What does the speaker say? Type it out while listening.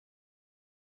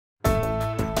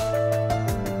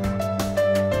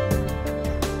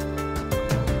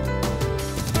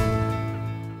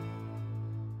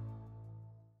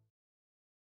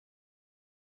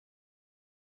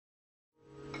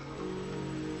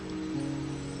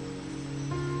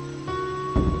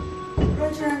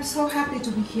Roger, I'm so happy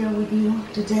to be here with you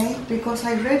today because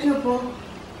I read your book,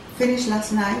 finished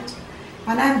last night,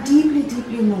 and I'm deeply,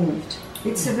 deeply moved.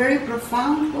 It's a very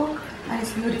profound book and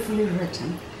it's beautifully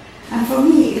written. And for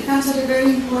me, it comes at a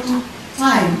very important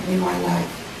time in my life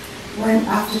when,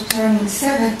 after turning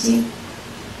 70,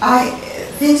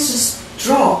 things just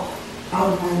drop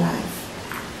out of my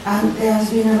life. And there has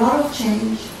been a lot of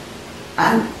change,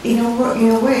 and in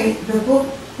a way, the book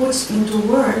puts into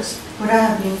words what I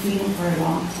have been feeling for a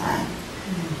long time.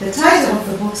 The title of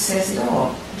the book says it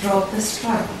all, Drop the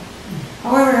Struggle.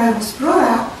 However, I was brought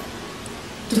up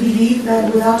to believe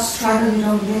that without struggle you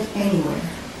don't get anywhere.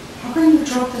 How can you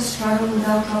drop the struggle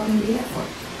without dropping the effort?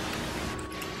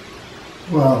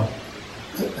 Well,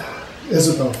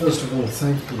 Isabel, first of all,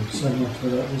 thank you so much for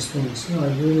that response. I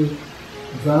really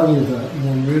value that, and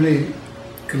I'm really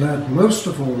glad, most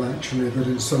of all actually, that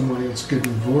in some way it's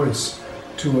given voice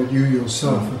to what you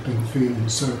yourself have been feeling.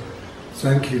 So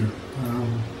thank you,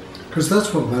 because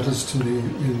that's what matters to me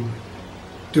in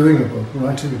doing a book,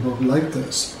 writing a book like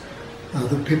this,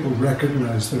 that people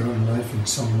recognize their own life in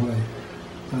some way,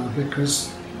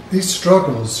 because these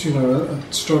struggles, are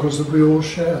struggles that we all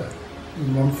share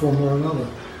in one form or another.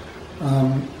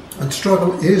 And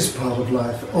struggle is part of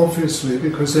life, obviously,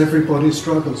 because everybody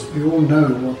struggles. We all know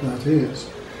what that is.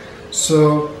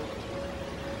 So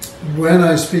when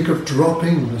I speak of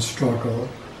dropping the struggle,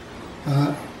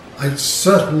 I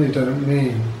certainly don't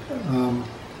mean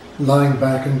lying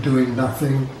back and doing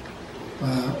nothing,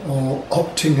 or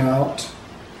opting out,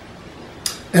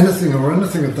 anything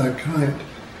of that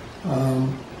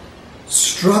kind.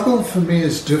 Struggle for me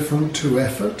is different to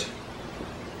effort,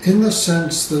 in the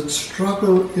sense that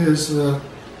struggle is an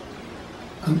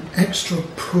extra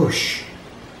push,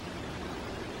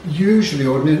 usually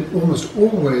or almost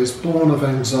always born of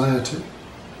anxiety.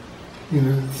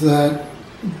 That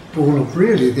born of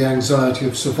really the anxiety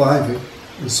of surviving,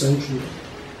 essentially.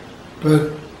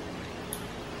 But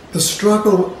the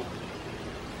struggle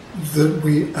that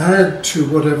we add to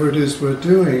whatever it is we're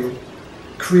doing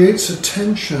creates a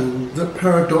tension that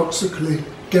paradoxically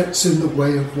gets in the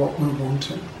way of what we're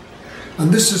wanting.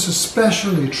 And this is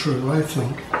especially true, I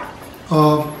think,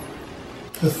 of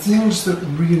the things that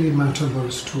really matter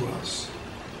most to us.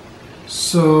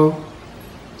 So,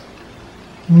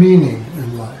 meaning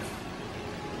in life,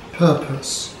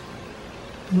 purpose,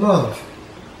 love.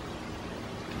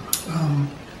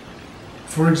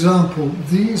 For example,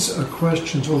 these are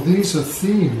questions, or these are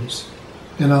themes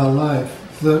in our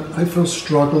life that I feel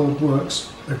struggle works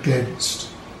against.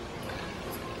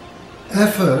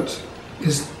 Effort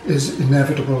is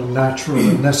inevitable and natural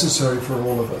and necessary for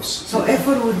all of us. So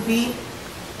effort would be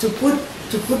to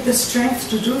put the strength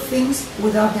to do things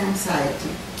without the anxiety.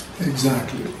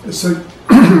 Exactly. So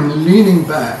leaning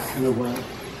back, in a way,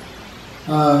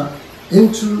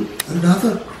 into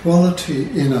another quality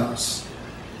in us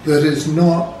that is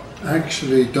not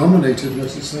actually dominated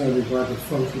necessarily by the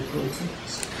frontal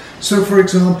cortex. So, for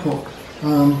example,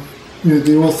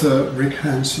 the author Rick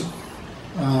Hansen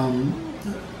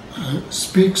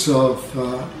speaks of,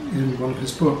 in one of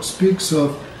his books, speaks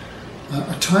of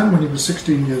a time when he was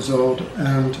 16 years old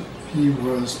and he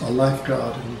was a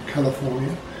lifeguard in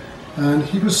California, and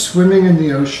he was swimming in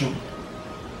the ocean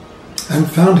and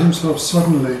found himself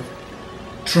suddenly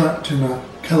trapped in a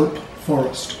kelp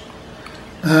forest.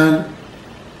 And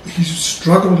he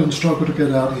struggled and struggled to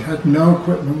get out. He had no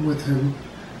equipment with him.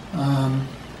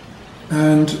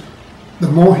 And the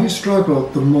more he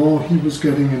struggled, the more he was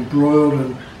getting embroiled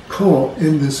and caught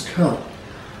in this kelp.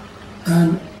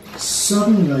 And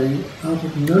suddenly, out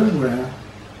of nowhere,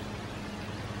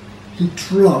 he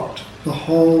dropped the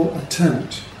whole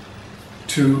attempt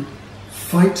to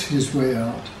fight his way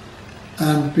out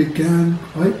and began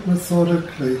quite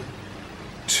methodically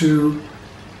to,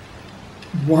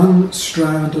 one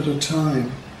strand at a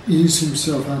time, ease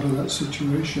himself out of that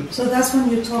situation. So that's when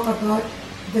you talk about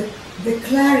the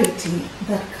clarity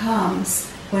that comes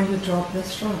when you drop the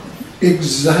struggle.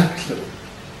 Exactly.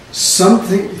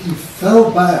 Something, he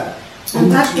fell back. And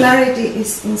that clarity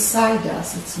is inside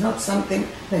us. It's not something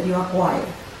that you acquire.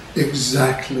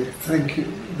 Exactly. Thank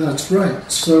you. That's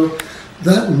right. So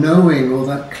that knowing or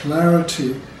that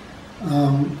clarity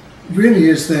really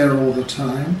is there all the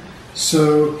time.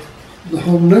 So the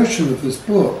whole notion of this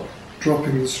book,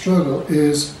 Dropping the Struggle,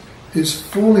 is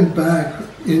falling back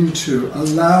into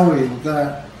allowing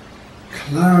that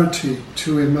clarity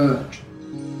to emerge.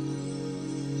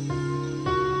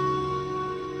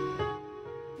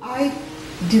 I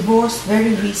divorced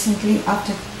very recently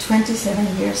after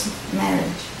 27 years of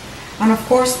marriage. And of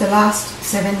course the last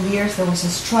 7 years there was a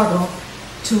struggle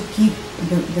to keep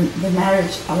the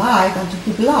marriage alive and to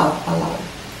keep love alive.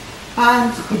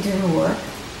 And it didn't work.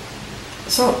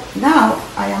 So now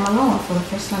I am alone for the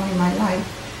first time in my life,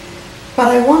 but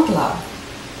I want love.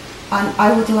 And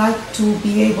I would like to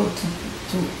be able to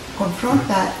confront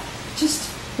that just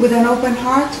with an open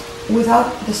heart,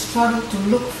 without the struggle to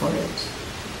look for it.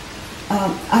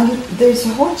 There's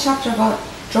a whole chapter about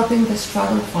dropping the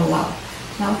struggle for love.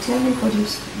 Now tell me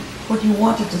what you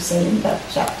wanted to say in that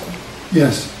chapter.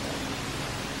 Yes.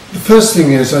 The first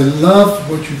thing is, I love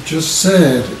what you've just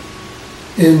said,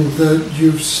 in that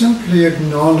you've simply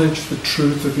acknowledged the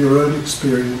truth of your own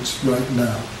experience right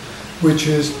now, which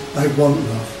is, I want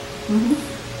love.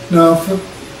 Mm-hmm. Now,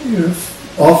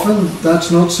 often that's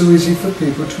not so easy for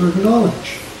people to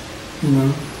acknowledge.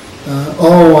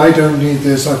 Oh, I don't need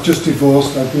this, I've just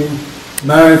divorced, I've been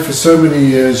married for so many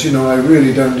years, I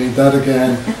really don't need that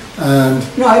again. And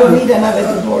no, I don't need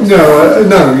another divorce. No, you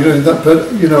don't need that, but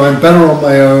I'm better on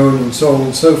my own, and so on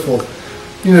and so forth.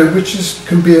 Which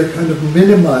can be a kind of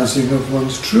minimizing of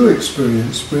one's true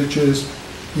experience, which is,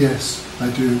 yes,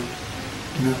 I do.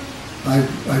 I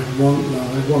want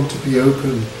love. I want to be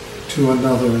open to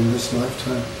another in this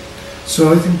lifetime.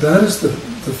 So I think that is the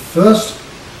first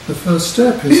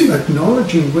step, is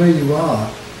acknowledging where you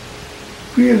are,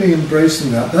 really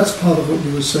embracing that. That's part of what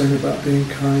you were saying about being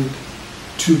kind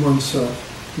to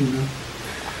oneself,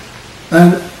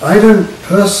 And I don't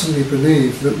personally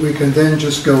believe that we can then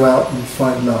just go out and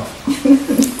find love.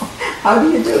 How do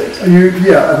you do it?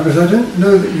 Because I don't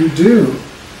know that you do.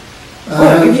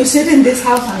 Well, if you sit in this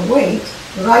house and wait,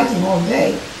 writing all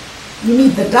day, you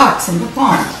meet the ducks in the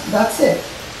pond. That's it.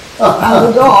 And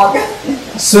the dog.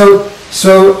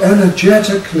 So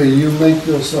energetically you make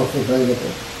yourself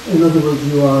available. In other words,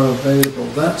 you are available.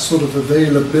 That sort of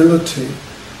availability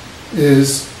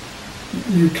is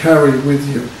you carry with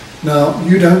you. Now,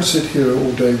 you don't sit here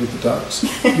all day with the ducks.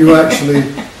 You actually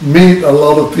meet a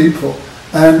lot of people.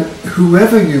 And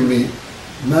whoever you meet,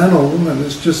 man or woman,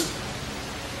 is just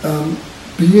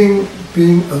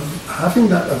having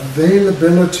that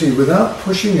availability without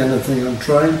pushing anything and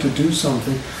trying to do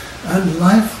something. And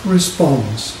life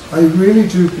responds. I really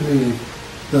do believe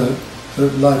that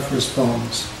life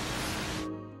responds.